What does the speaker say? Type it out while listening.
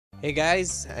Hey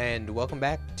guys, and welcome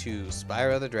back to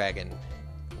Spyro the Dragon.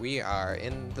 We are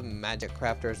in the Magic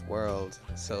Crafter's world,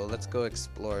 so let's go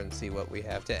explore and see what we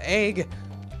have to egg!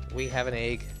 We have an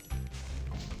egg.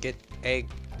 Get egg,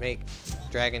 make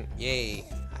dragon, yay!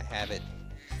 I have it.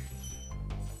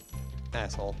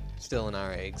 Asshole, still in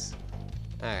our eggs.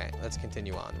 Alright, let's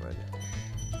continue onward.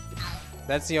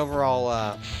 That's the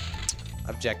overall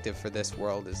objective for this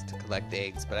world, is to collect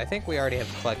eggs, but I think we already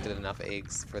have collected enough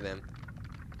eggs for them.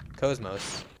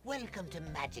 Cosmos. Welcome to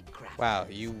Magic Craft. Wow,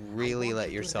 you really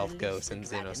let yourself go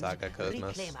since Xenosaga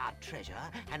Cosmos. Reclaim our treasure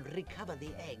and recover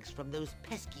the eggs from those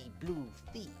pesky blue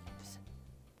thieves.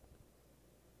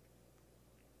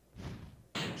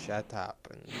 Shut up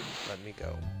and let me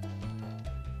go.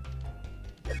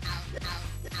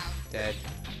 Dead.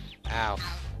 Ow.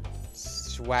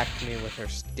 Whacked me with her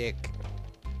stick.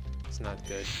 It's not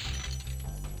good.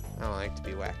 I don't like to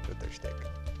be whacked with their stick.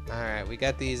 Alright, we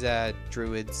got these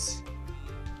druids,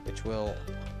 which will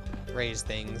raise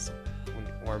things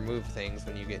or move things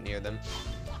when you get near them.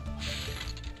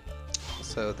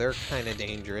 So they're kind of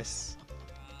dangerous.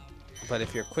 But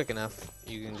if you're quick enough,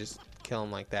 you can just kill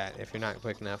them like that. If you're not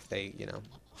quick enough, they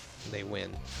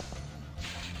win.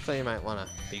 So you might want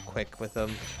to be quick with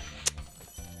them.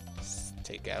 Just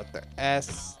take out their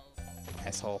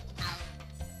asshole.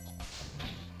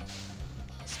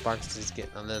 Sparks is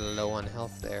getting a little low on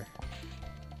health there.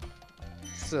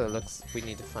 So it looks we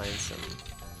need to find some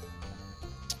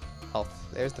health.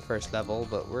 There's the first level,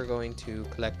 but we're going to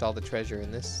collect all the treasure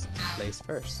in this place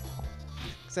first.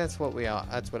 'Cause that's what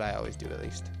I always do, at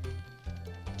least.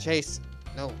 Chase!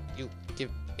 No, you give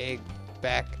egg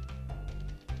back.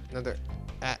 Another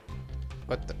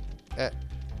what the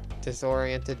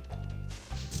disoriented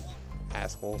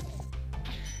asshole.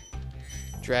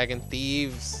 Dragon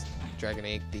thieves. Dragon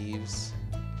egg thieves.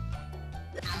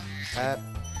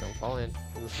 Don't fall in.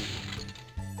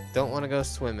 Don't want to go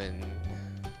swimming.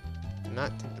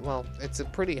 Well, it's a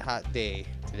pretty hot day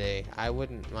today. I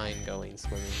wouldn't mind going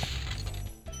swimming.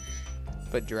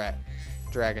 But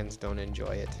dragons don't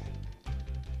enjoy it.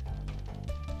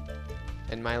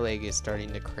 And my leg is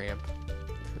starting to cramp.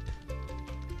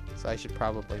 So I should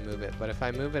probably move it. But if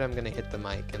I move it, I'm going to hit the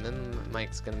mic. And then the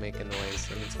mic's going to make a noise.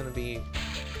 And it's going to be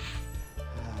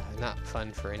not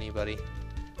fun for anybody.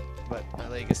 But my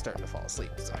leg is starting to fall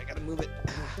asleep, so I gotta move it.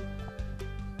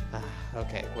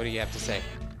 Okay, what do you have to say?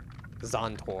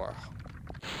 Zontor.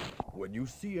 When you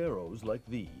see arrows like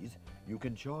these, you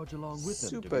can charge along with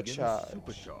them to begin a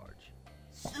supercharge.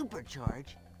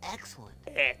 Supercharge? Excellent.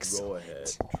 Excellent. Go ahead,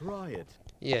 try it.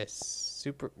 Yes,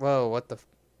 whoa, what the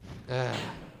I've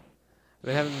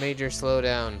been having major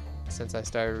slowdown since I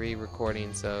started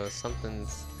re-recording, so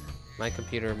my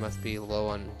computer must be low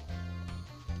on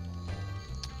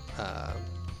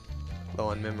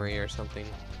memory or something.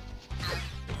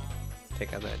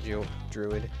 Take out that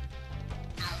druid.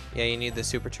 Yeah, you need the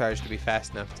supercharge to be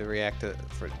fast enough to to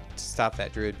stop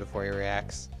that druid before he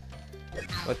reacts.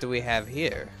 What do we have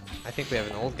here? I think we have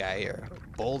an old guy here.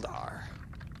 Boldar.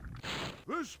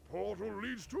 This portal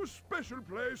leads to a special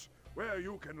place where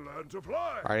you can learn to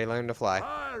fly. Already learned to fly.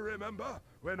 I remember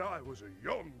when I was a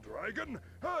young dragon,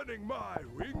 earning my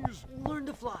wings. Learn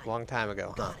to fly. Long time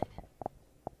ago, huh? Got it.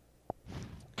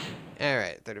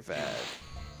 Alright, 35.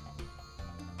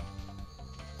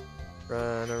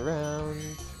 Run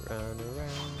around, run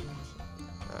around.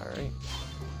 Alright.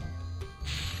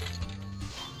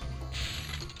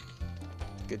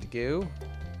 Good to go.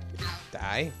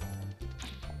 Die.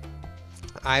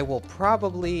 I will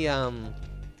probably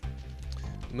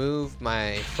move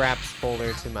my Fraps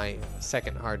folder to my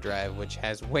second hard drive, which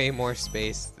has way more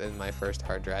space than my first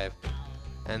hard drive.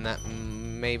 And that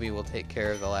maybe will take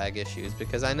care of the lag issues,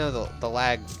 because I know the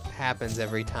lag happens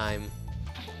every time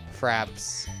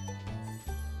Fraps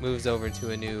moves over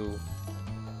to a new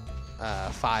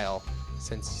file,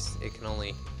 since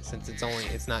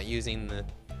it's not using the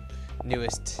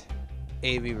newest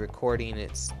AV recording.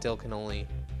 It still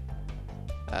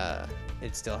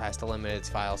has to limit its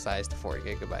file size to 4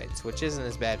 gigabytes, which isn't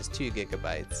as bad as 2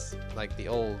 gigabytes like the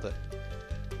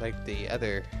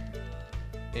other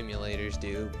emulators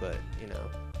do, but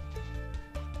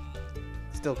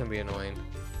still can be annoying.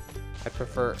 I'd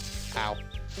prefer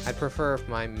if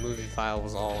my movie file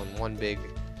was all in one big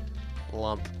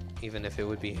lump, even if it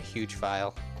would be a huge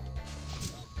file.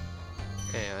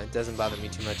 Yeah, it doesn't bother me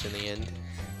too much in the end.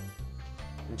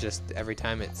 Just every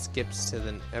time it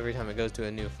goes to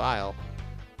a new file,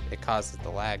 it causes the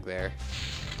lag there.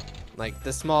 Like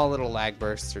the small little lag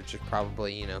bursts are just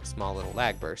probably, small little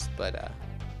lag bursts, but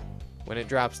when it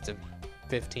drops to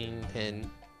 15, 10,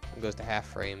 and goes to half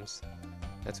frames,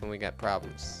 that's when we got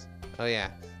problems. Oh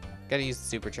yeah, Gotta use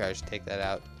the supercharge to take that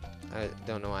out. I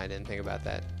don't know why I didn't think about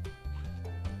that.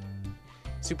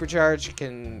 Supercharge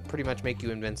can pretty much make you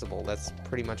invincible. That's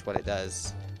pretty much what it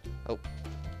does. Oh.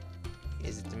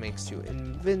 It makes you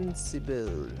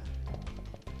invincible.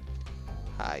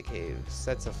 High caves.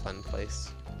 That's a fun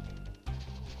place.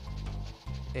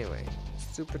 Anyway.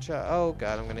 Supercharge. Oh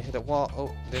god, I'm gonna hit a wall.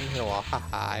 Oh, didn't hit a wall.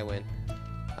 Haha, I win.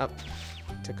 Up.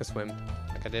 Took a swim.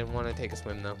 Like I didn't want to take a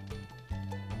swim though.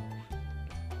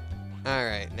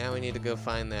 Alright, now we need to go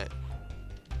find that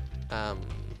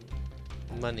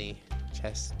money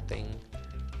chest thing,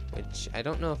 which I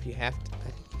don't know if you have to.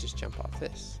 I think you just jump off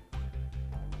this.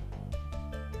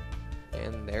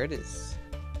 And there it is.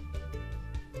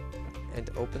 And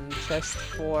open the chest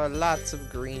for lots of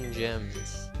green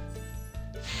gems.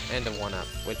 And a 1-up,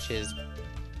 which is,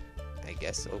 I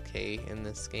guess, okay in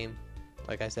this game,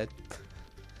 like I said.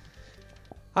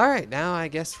 Alright, now I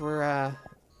guess we're,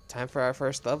 time for our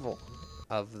first level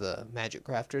of the Magic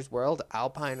Crafters World,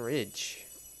 Alpine Ridge.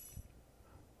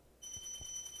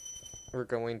 We're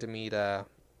going to meet, the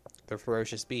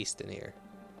ferocious beast in here.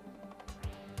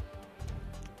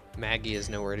 Maggie is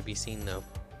nowhere to be seen, though.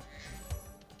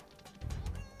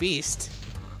 Beast?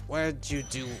 What did you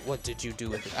do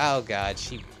with it? Oh, God,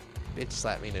 she bitch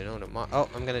slapped me to no tomorrow. Oh,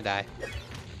 I'm gonna die.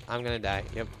 I'm gonna die,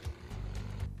 yep.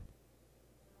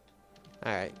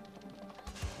 Alright.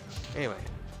 Anyway.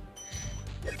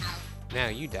 Now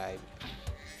you died.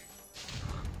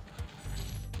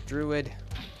 Druid.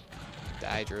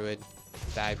 Die, Druid.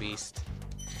 Die, Beast.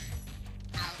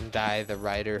 Die, the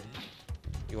Rider.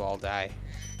 You all die.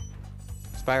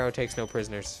 Spyro takes no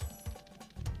prisoners.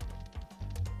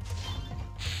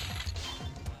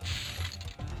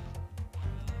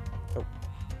 Oh.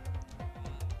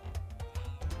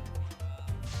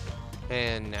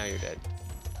 And now you're dead.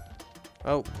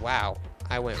 Oh, wow.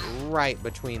 I went right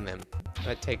between them.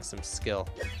 That takes some skill.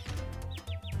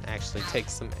 Actually,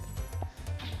 takes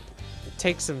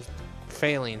some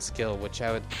failing skill, which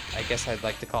I guess I'd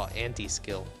like to call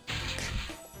anti-skill.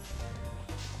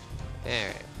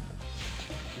 Alright.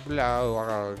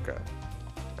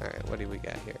 Alright, what do we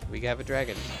got here? We have a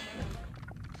dragon.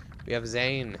 We have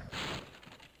Zane.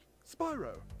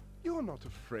 Spyro, you're not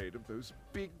afraid of those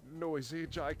big, noisy,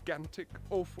 gigantic,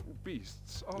 awful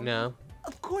beasts, are you? No.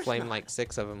 Of course Flame not. like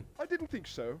 6 of them. I didn't think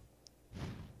so.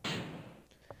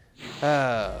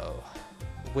 Oh.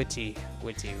 Witty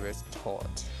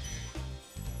retort.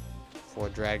 For a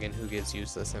dragon who gives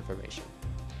useless information.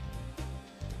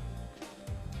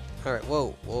 Alright,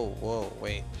 whoa,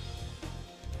 wait.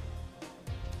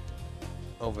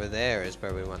 Over there is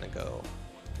where we want to go.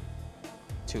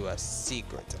 To a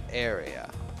secret area.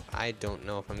 I don't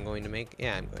know if I'm going to make...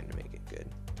 Yeah, I'm going to make it good.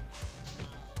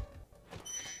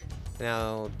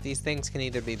 Now, these things can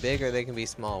either be big or they can be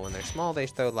small. When they're small, they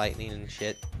throw lightning and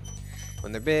shit.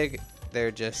 When they're big,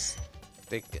 they're just...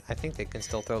 I think they can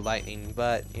still throw lightning,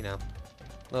 but, you know,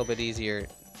 a little bit easier.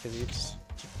 Because you just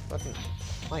fucking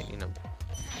lightning them.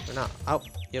 They're not... Oh,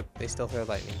 yep, they still throw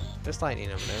lightning. Just lightning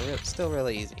them. They're still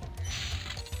really easy.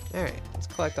 Alright, let's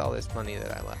collect all this money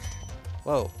that I left.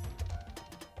 Whoa.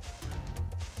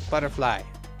 Butterfly.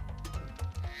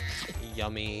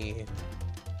 Yummy.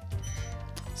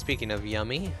 Speaking of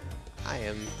yummy, I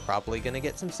am probably gonna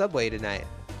get some Subway tonight.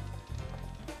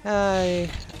 I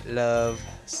love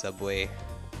Subway.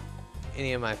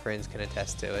 Any of my friends can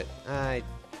attest to it. I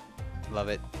love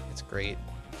it. It's great.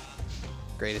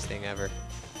 Greatest thing ever.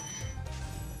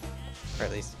 Or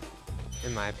at least,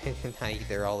 in my opinion, I eat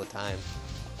there all the time.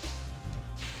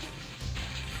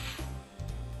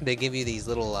 They give you these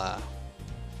little,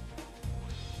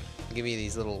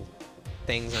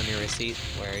 things on your receipt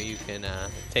where you can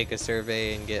take a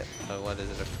survey and get what is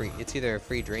it, a free, it's either a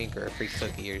free drink or a free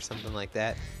cookie or something like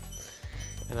that.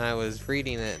 And I was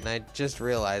reading it and I just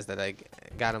realized that I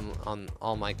got them on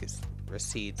all my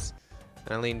receipts.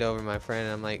 And I leaned over to my friend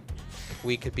and I'm like,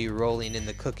 we could be rolling in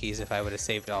the cookies if I would have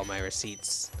saved all my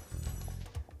receipts.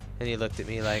 And he looked at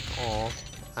me like, oh,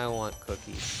 I want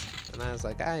cookies. And I was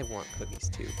like, I want cookies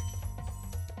too.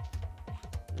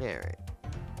 Alright.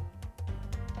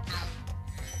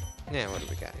 Now, what do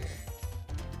we got here?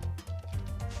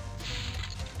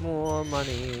 More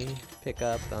money. Pick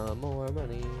up the more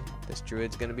money. This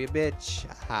druid's gonna be a bitch.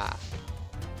 Aha.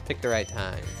 Pick the right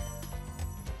time.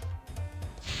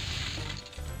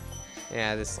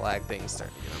 Yeah, this lag thing's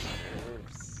starting to get on my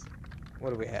nerves. What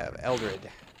do we have? Eldred.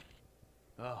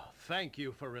 Oh, thank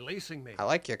you for releasing me. I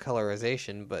like your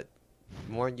colorization, but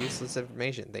more useless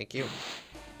information. Thank you.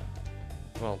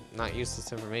 Well, not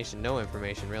useless information. No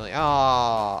information, really.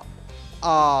 I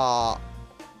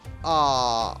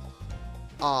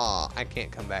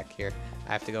can't come back here.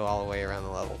 I have to go all the way around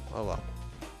the level. Oh well.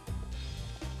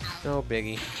 No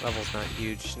biggie. Level's not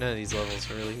huge. None of these levels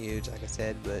are really huge, like I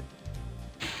said, but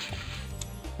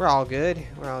we're all good.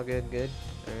 We're all good.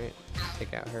 Alright.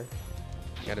 Take out her.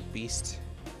 Got a beast.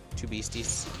 2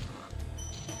 beasties.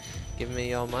 Give me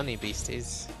your money,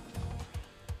 beasties.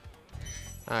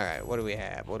 Alright, what do we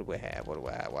have? What do I have?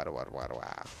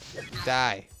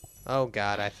 Die. Oh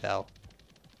god, I fell.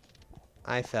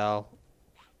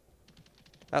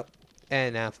 Oh,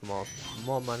 and now for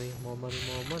more money.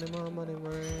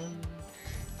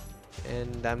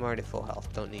 And I'm already full health.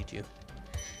 Don't need you.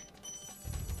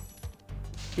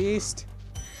 Beast.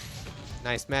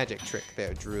 Nice magic trick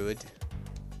there, druid.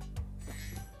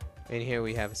 And here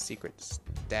we have a secret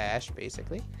stash,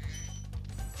 basically.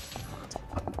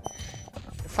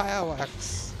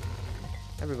 Fireworks.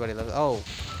 Everybody loves. Oh,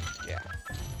 yeah.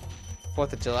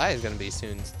 4th of July is gonna be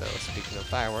soon, though. Speaking of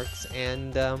fireworks,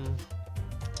 and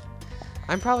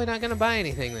I'm probably not gonna buy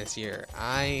anything this year.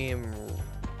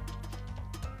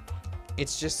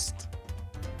 It's just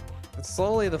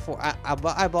slowly I'll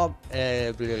buy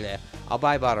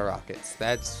bottle rockets.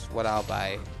 That's what I'll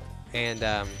buy, and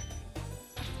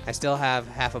I still have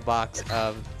half a box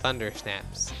of thunder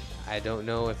snaps. I don't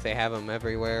know if they have them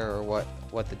everywhere or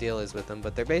what the deal is with them,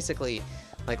 but they're basically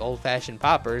like old-fashioned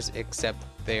poppers, except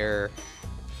they're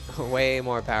way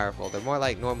more powerful. They're more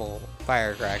like normal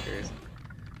firecrackers.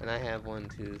 And I have 1,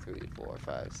 2, 3, 4,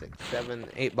 5, 6, 7,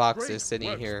 8 boxes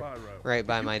sitting here right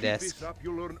by my desk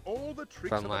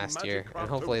from last year, and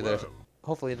hopefully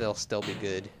they'll still be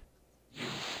good.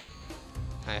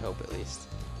 I hope at least.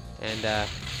 And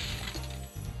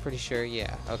pretty sure,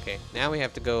 yeah. Okay, now we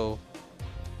have to go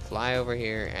fly over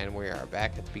here, and we are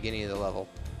back at the beginning of the level.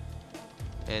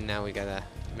 And now we gotta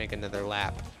make another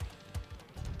lap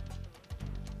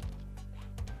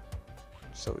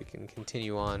so we can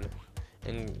continue on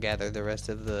and gather the rest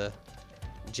of the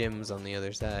gems on the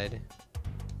other side.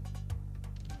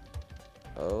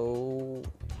 Oh,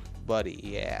 buddy,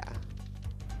 yeah.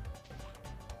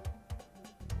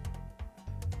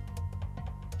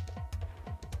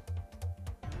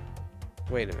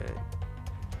 Wait a minute.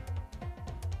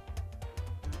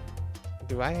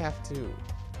 Do I have to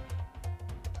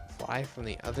fly from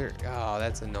the other? Oh,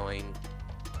 that's annoying.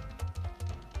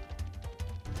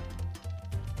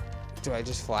 Do I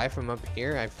just fly from up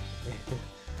here?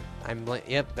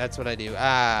 Yep, that's what I do.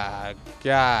 Ah,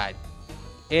 God.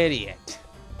 Idiot.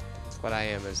 That's what I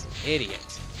am, as an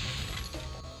idiot.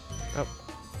 Oh.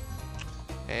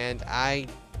 And I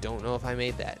don't know if I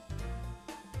made that.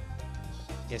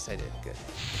 Yes, I did. Good.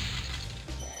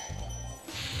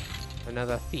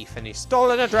 Another thief, and he's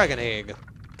stolen a dragon egg.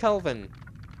 Kelvin.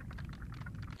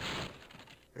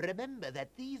 Remember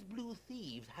that these blue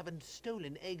thieves haven't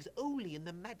stolen eggs only in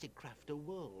the Magic Crafter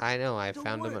world. I know, I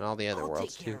found them in all the other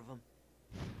worlds too.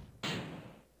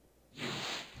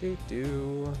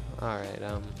 Alright,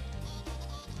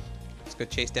 let's go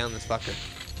chase down this fucker.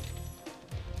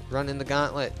 Running the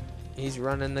gauntlet. He's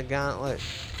running the gauntlet.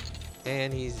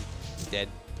 And he's dead.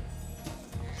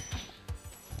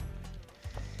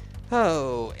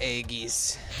 Oh,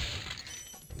 eggies.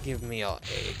 Give me all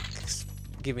eggs.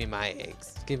 Give me my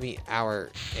eggs. Give me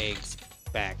our eggs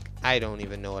back. I don't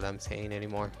even know what I'm saying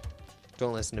anymore.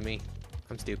 Don't listen to me.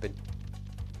 I'm stupid.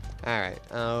 Alright.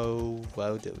 Oh,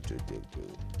 whoa, do.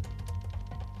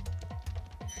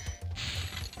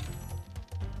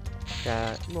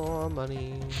 Got more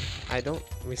money.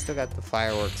 We still got the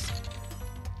fireworks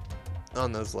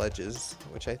on those ledges,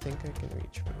 which I think I can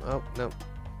reach from. Oh, no.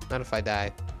 Not if I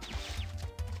die.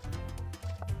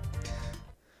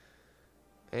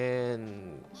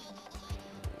 And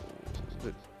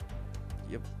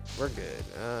yep, we're good.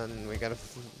 And we gotta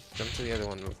jump to the other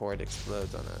one before it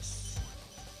explodes on us.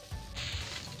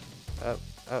 Oh,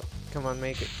 come on,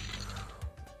 make it.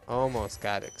 Almost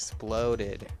got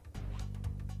exploded.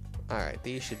 Alright,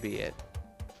 these should be it.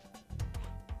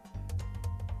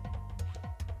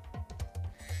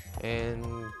 And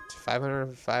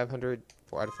 500,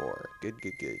 4 out of 4. Good.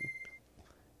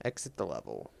 Exit the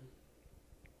level.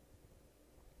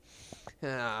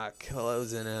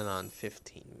 Closing in on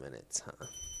 15 minutes, huh?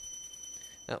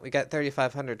 Now, we got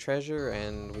 3,500 treasure,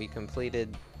 and we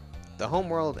completed the home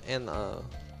world and the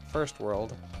first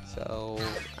world. So,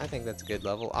 I think that's a good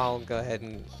level. I'll go ahead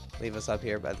and leave us up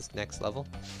here by this next level.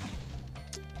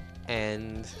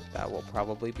 And that will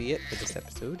probably be it for this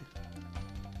episode.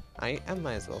 I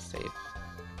might as well save.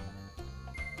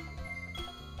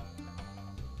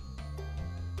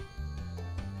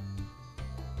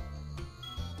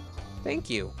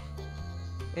 Thank you.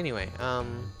 Anyway,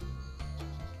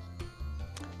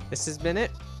 this has been it.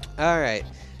 Alright.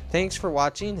 Thanks for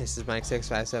watching. This is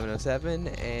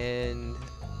Mike65707, and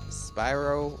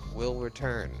Spyro will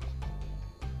return.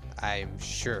 I'm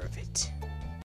sure of it.